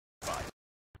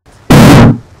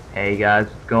Hey guys,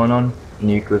 what's going on?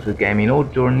 NucleusOfGaming all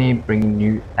Jordan bringing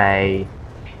you a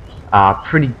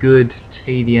pretty good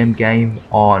TDM game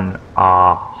on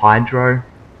Hydro.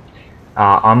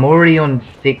 I'm already on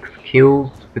 6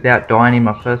 kills without dying in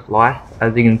my first life,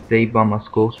 as you can see by my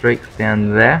score streaks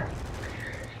down there.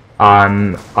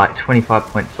 I'm like 25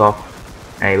 points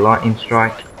off a lightning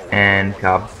strike and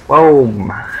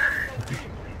boom.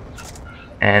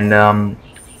 And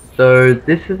so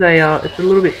this is it's a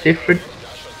little bit different.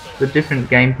 It's a different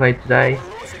gameplay today.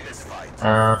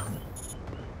 The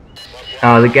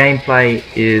gameplay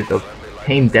is of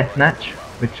team deathmatch,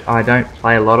 which I don't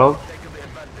play a lot of,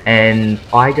 and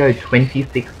I go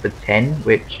 26 for 10,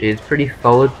 which is pretty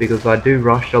solid because I do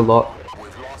rush a lot,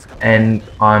 and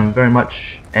I'm very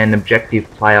much an objective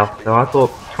player. So I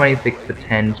thought 26 for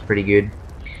 10 is pretty good,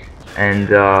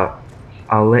 and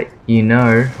I'll let you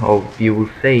know, or you will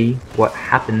see what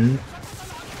happens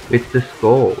with the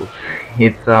scores.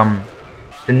 It's a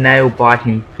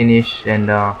nail-biting finish,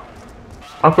 and I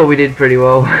thought we did pretty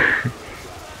well.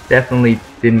 Definitely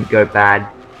didn't go bad.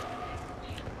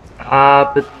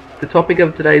 But the topic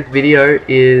of today's video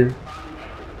is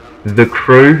the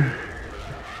crew,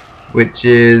 which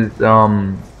is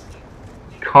kind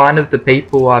of the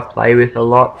people I play with a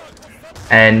lot,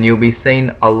 and you'll be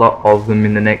seeing a lot of them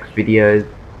in the next videos.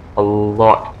 A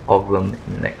lot of them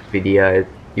in the next videos.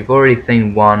 You've already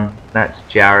seen one, that's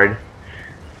Jared.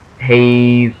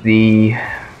 He's the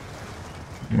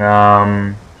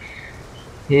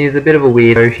he's a bit of a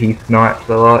weirdo. He snipes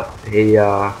a lot. He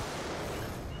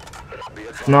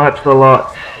snipes a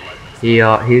lot. He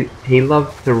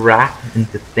loves to rap and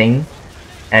to sing,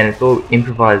 and it's all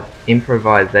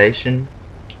improvisation.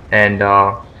 And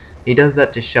he does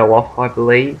that to show off, I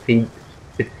believe.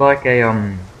 It's like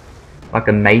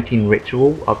a mating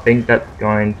ritual. I think that's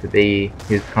going to be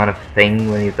his kind of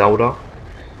thing when he's older.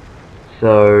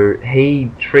 So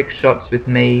he trick shots with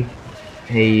me.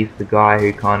 He's the guy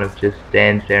who kind of just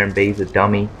stands there and be's a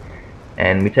dummy,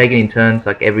 and we take it in turns,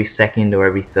 like every second or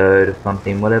every third or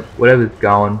something, whatever's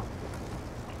going.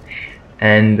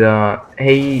 And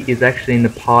he is actually in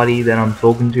the party that I'm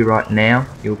talking to right now.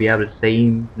 You'll be able to see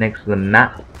him next to the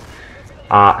map.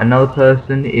 Another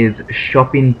person is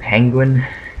Shopping Penguin,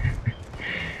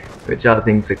 which I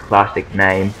think is a classic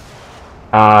name.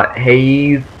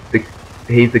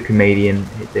 He's the comedian.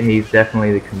 He's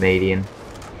definitely the comedian.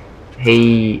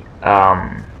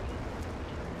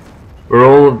 We're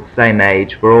all the same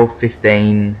age. We're all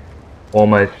 15,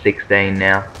 almost 16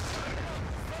 now.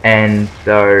 And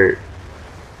so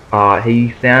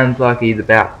he sounds like he's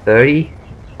about 30.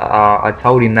 I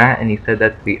told him that, and he said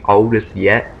that's the oldest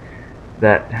yet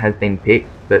that has been picked.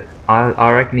 But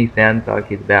I reckon he sounds like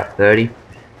he's about 30.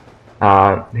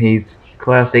 He's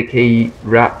classic. He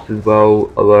raps as well,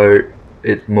 although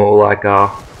it's more like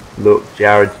look,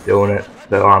 Jared's doing it,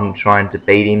 so I'm trying to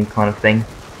beat him kind of thing.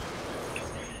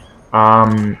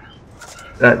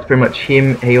 That's pretty much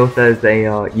him. He also has a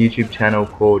YouTube channel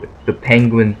called The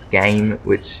Penguin's Game,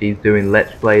 which he's doing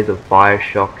Let's Plays of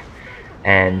Bioshock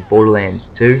and Borderlands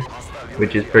 2,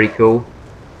 which is pretty cool.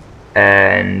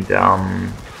 And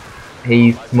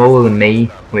he's smaller than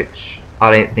me, which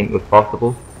I didn't think was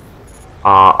possible.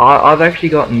 I've actually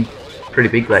gotten pretty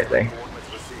big lately.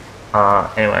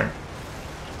 Anyway,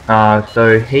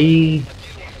 so he's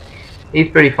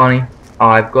pretty funny.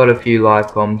 I've got a few live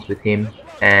comms with him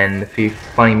and a few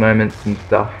funny moments and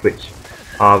stuff, which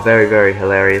are very, very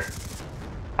hilarious.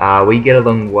 We get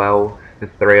along well, the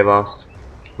three of us.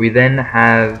 We then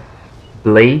have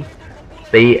Blee,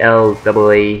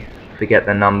 B-L-E-E, forget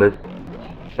the numbers,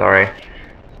 sorry.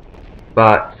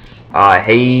 But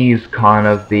he's kind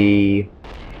of the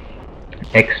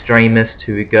extremist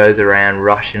who goes around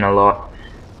rushing a lot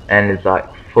and is like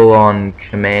full on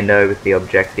commando with the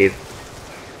objective.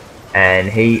 And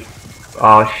he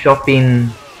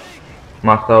Shopping,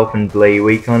 myself and Blee,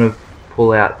 we kind of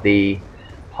pull out the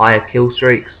higher kill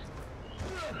streaks,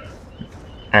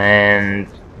 and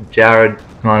Jared's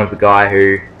kind of the guy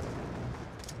who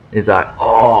is like,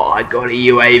 oh, I got a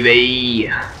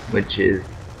UAV, which is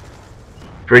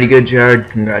pretty good, Jared,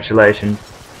 congratulations.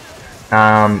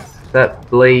 That's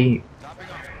Blee,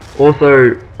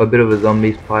 also a bit of a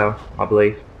zombies player, I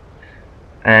believe.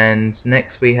 And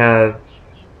next we have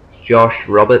Josh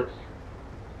Roberts,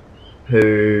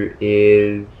 who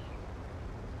is,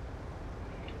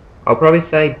 I'll probably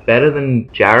say, better than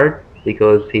Jared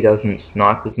because he doesn't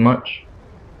snipe as much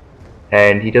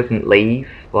and he doesn't leave.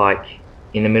 Like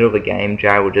in the middle of a game,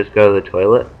 Jared will just go to the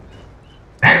toilet.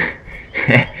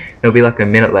 There'll be like a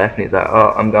minute left and he's like,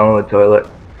 oh, I'm going to the toilet,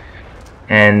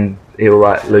 and he'll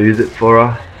like lose it for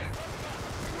us.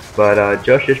 But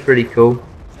Josh is pretty cool.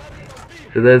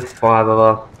 So there's 5 of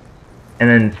us, and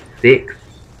then 6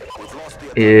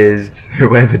 is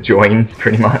whoever joins,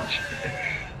 pretty much.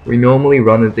 We normally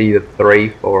run as either 3,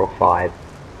 4, or 5.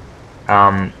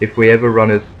 If we ever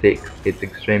run as 6, it's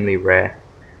extremely rare.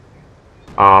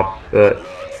 But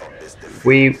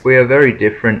we are very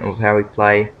different of how we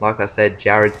play. Like I said,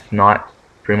 Jared snipes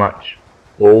pretty much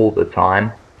all the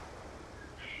time.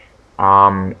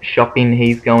 Shopping,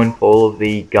 he's going for all of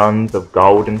the guns of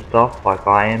gold and stuff, like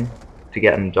I am, to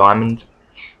get him diamond.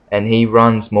 And he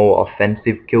runs more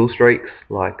offensive kill streaks,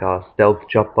 like stealth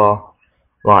chopper,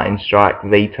 lightning strike,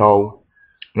 VTOL.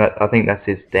 I think that's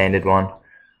his standard one.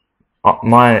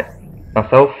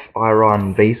 Myself, I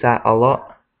run VSAT a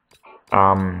lot.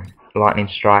 Lightning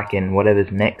strike and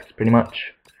whatever's next, pretty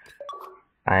much.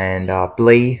 And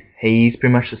Blee, he's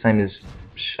pretty much the same as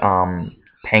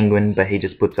Penguin, but he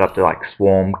just puts it up to like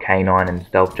Swarm, K9, and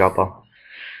Stealth Chopper.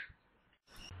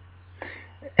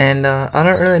 And I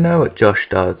don't really know what Josh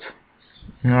does.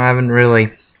 I haven't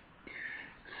really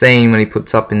seen what he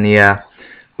puts up in the air.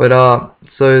 But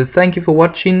so thank you for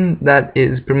watching. That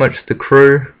is pretty much the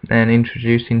crew and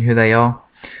introducing who they are.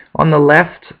 On the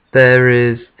left there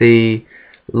is the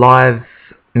live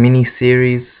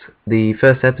mini-series, the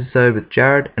first episode with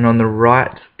Jared, and on the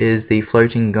right is the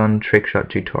floating gun trick shot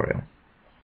tutorial.